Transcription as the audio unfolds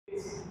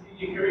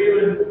your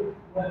career and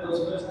one of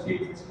those first two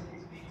to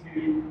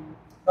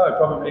No,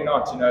 probably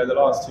not. The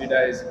last 2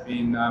 days have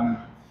been,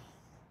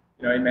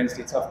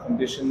 immensely tough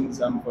conditions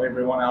for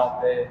everyone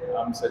out there.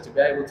 So to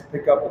be able to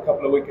pick up a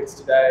couple of wickets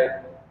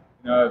today,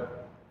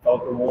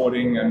 felt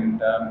rewarding,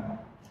 and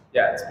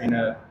yeah, it's been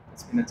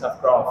a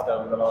tough graft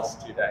over the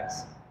last 2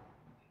 days.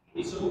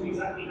 Can you sum up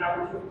exactly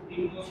how it took to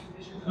be in those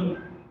conditions?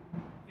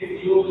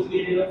 150 overs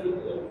leading up to a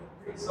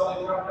pretty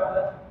solid ground out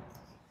there.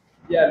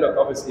 Yeah, look,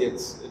 obviously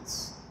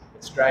it's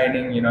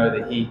draining.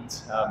 The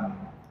heat,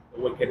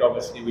 the wicket.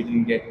 Obviously, we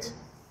didn't get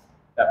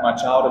that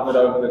much out of it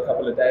over the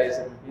couple of days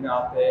that we've been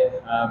out there.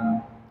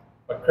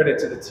 But credit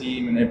to the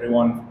team and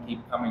everyone for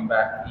keep coming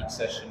back each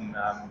session.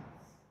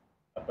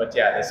 But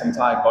yeah, there's some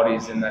tired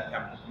bodies in that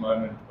camp at the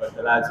moment. But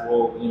the lads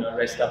will,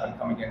 rest up and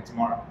come again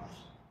tomorrow.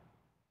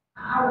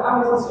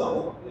 How is it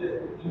sort of the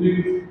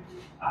move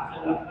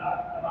after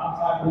that amount of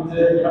time with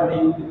you have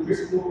the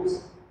Chris Brooks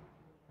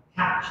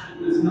catch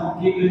that was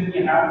not given,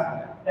 you have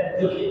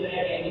that ducket there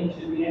getting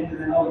into the end, and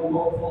then you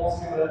got falls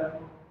to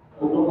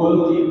a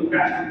world team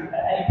catch.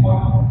 At any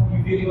point,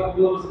 you feeling like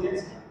yours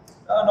against it?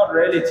 No, not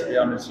really, to be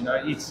honest.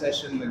 Each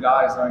session the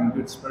guys are in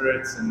good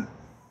spirits, and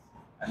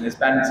there's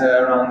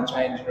banter around the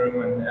changing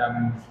room,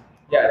 and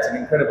yeah, it's an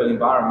incredible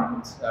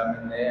environment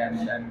in there,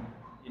 and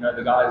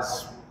the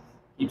guys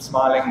keep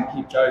smiling,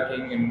 keep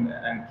joking,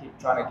 and keep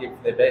trying to give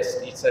their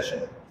best each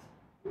session.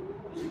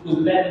 Was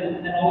Ben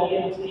and then all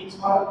able to keep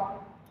smiling?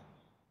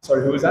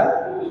 Sorry, who was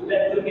that? Was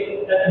Ben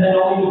and then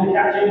all able to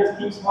catch able to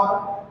keep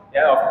smiling?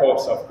 Yeah, of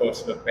course.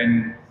 Look,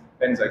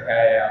 Ben's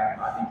okay.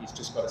 I think he's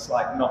just got a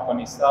slight knock on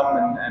his thumb,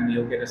 and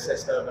he'll get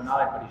assessed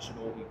overnight, but he should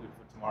all be good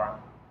for tomorrow.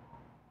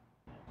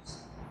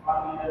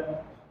 Finally,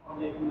 on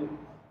the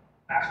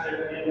catch there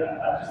at the end,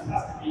 that just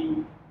has to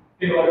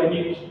feel like a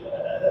huge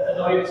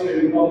annoyance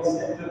to not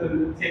step up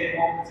and take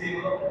him off the team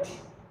a little bit.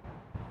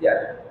 Yeah.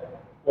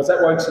 Was that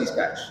Wokesy's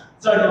catch?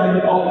 Sorry, no,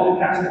 the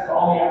catch that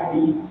only have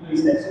the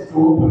steps up to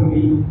open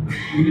the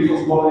middle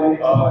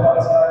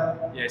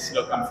squad. Yes,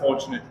 look,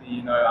 unfortunately,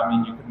 you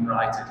couldn't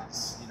write it.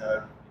 It's,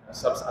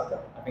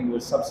 I think it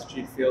was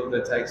substitute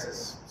fielder takes a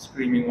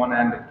screaming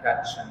one-handed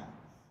catch, and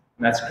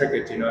that's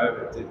cricket, it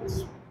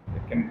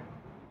can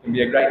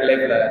be a great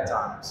leveler at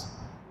times.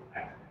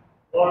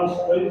 Lawrence,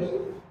 please.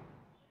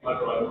 I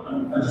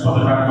just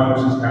wondered how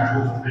Moses' catch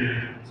was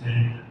feeling the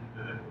team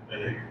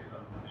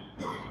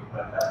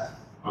that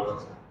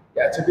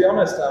Yeah, to be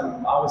honest,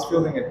 I was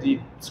fielding a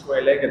deep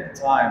square leg at the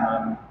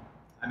time,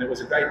 and it was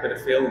a great bit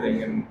of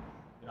fielding, and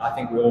I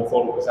think we all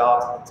thought it was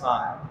out at the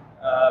time.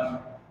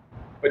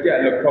 But yeah,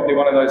 look, probably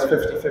one of those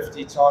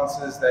 50-50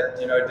 chances that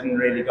didn't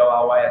really go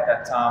our way at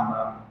that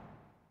time.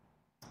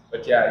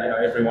 But yeah,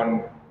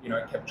 everyone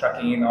kept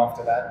trucking in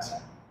after that.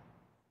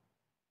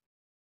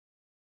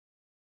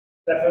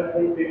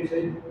 Definitely, BBC.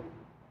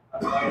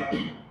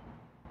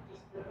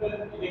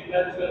 You think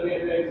that's going to be a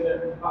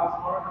big pass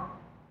tomorrow?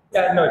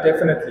 Yeah, no,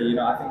 definitely.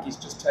 I think he's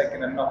just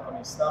taken a knock on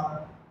his thumb,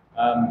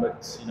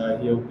 but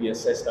he'll be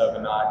assessed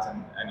overnight,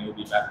 and he'll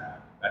be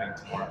back batting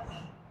tomorrow.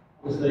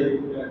 Obviously,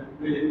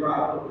 really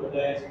proud of the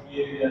days for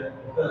you, the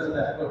first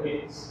test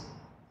wickets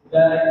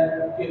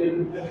today,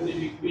 given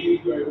everything you've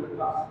been through over the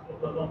past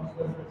couple of months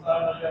with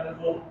retirement and as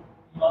well,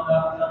 you might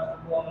have a chance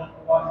to go on and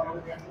provide you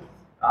again.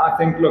 I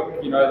think,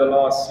 look, the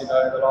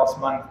last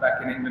month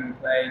back in England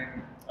playing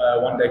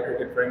one-day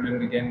cricket for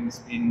England again has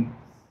been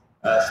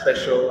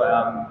special,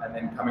 and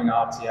then coming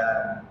out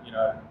here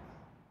and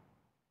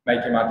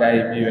making my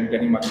debut and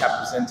getting my cap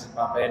presented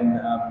by Ben,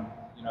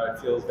 it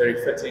feels very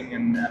fitting,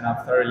 and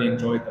I've thoroughly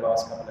enjoyed the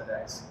last couple of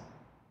days.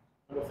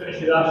 We'll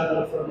finish with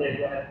that from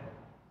there.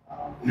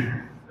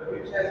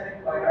 Which has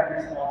been quite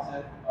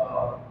unresponsive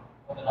for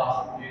the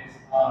last few days.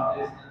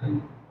 There's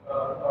nothing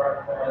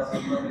for us to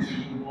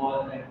see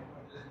more than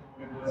just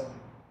reversing.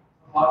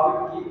 So how do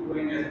we keep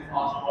going as a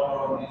fast bowler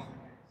on these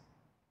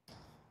wickets?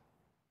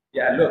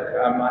 Yeah, look,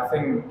 I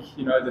think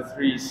the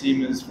three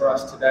seamers for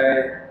us today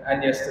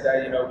and yesterday,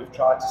 we've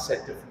tried to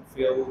set different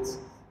fields.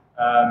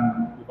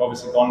 We've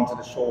obviously gone to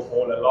the short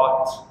ball a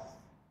lot,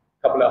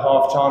 a couple of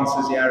half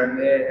chances here and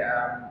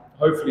there.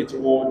 Hopefully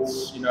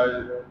towards,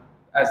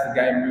 as the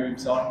game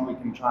moves on, we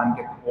can try and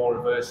get the ball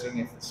reversing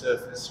if the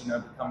surface,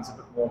 becomes a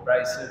bit more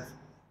abrasive.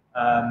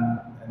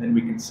 And then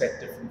we can set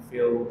different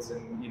fields,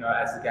 and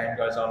as the game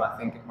goes on, I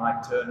think it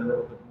might turn a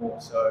little bit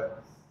more. So,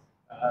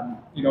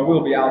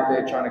 we'll be out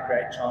there trying to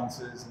create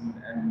chances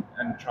and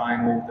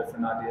trying all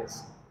different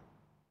ideas.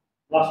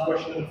 Last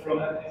question in the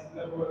front.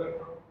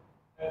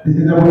 This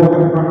is the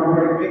work from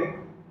very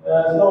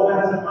so when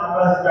the man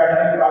was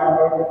batting about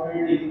 9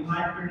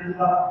 fielders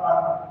on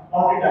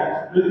boundary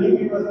times, do you think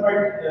it was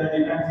quite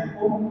defensive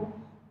move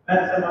when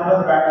Salman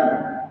was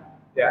batting?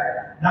 Yeah.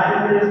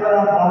 9 fielders were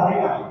on boundary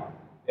line.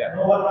 Yeah.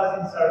 No one was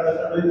in service.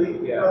 So do you think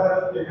it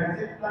was a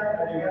defensive line,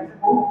 a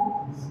defensive move?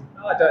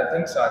 No, I don't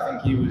think so. I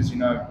think he was,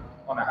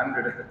 on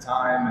 100 at the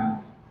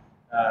time,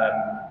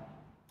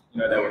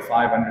 and they were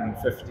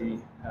 550.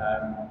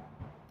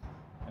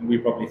 And we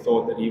probably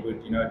thought that he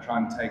would, try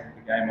and take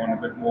the game on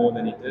a bit more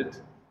than he did.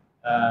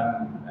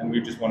 And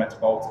we just wanted to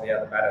bowl to the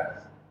other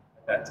batter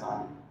at that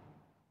time.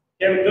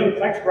 Yeah, we're done.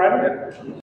 Thanks, Brydon. Yeah.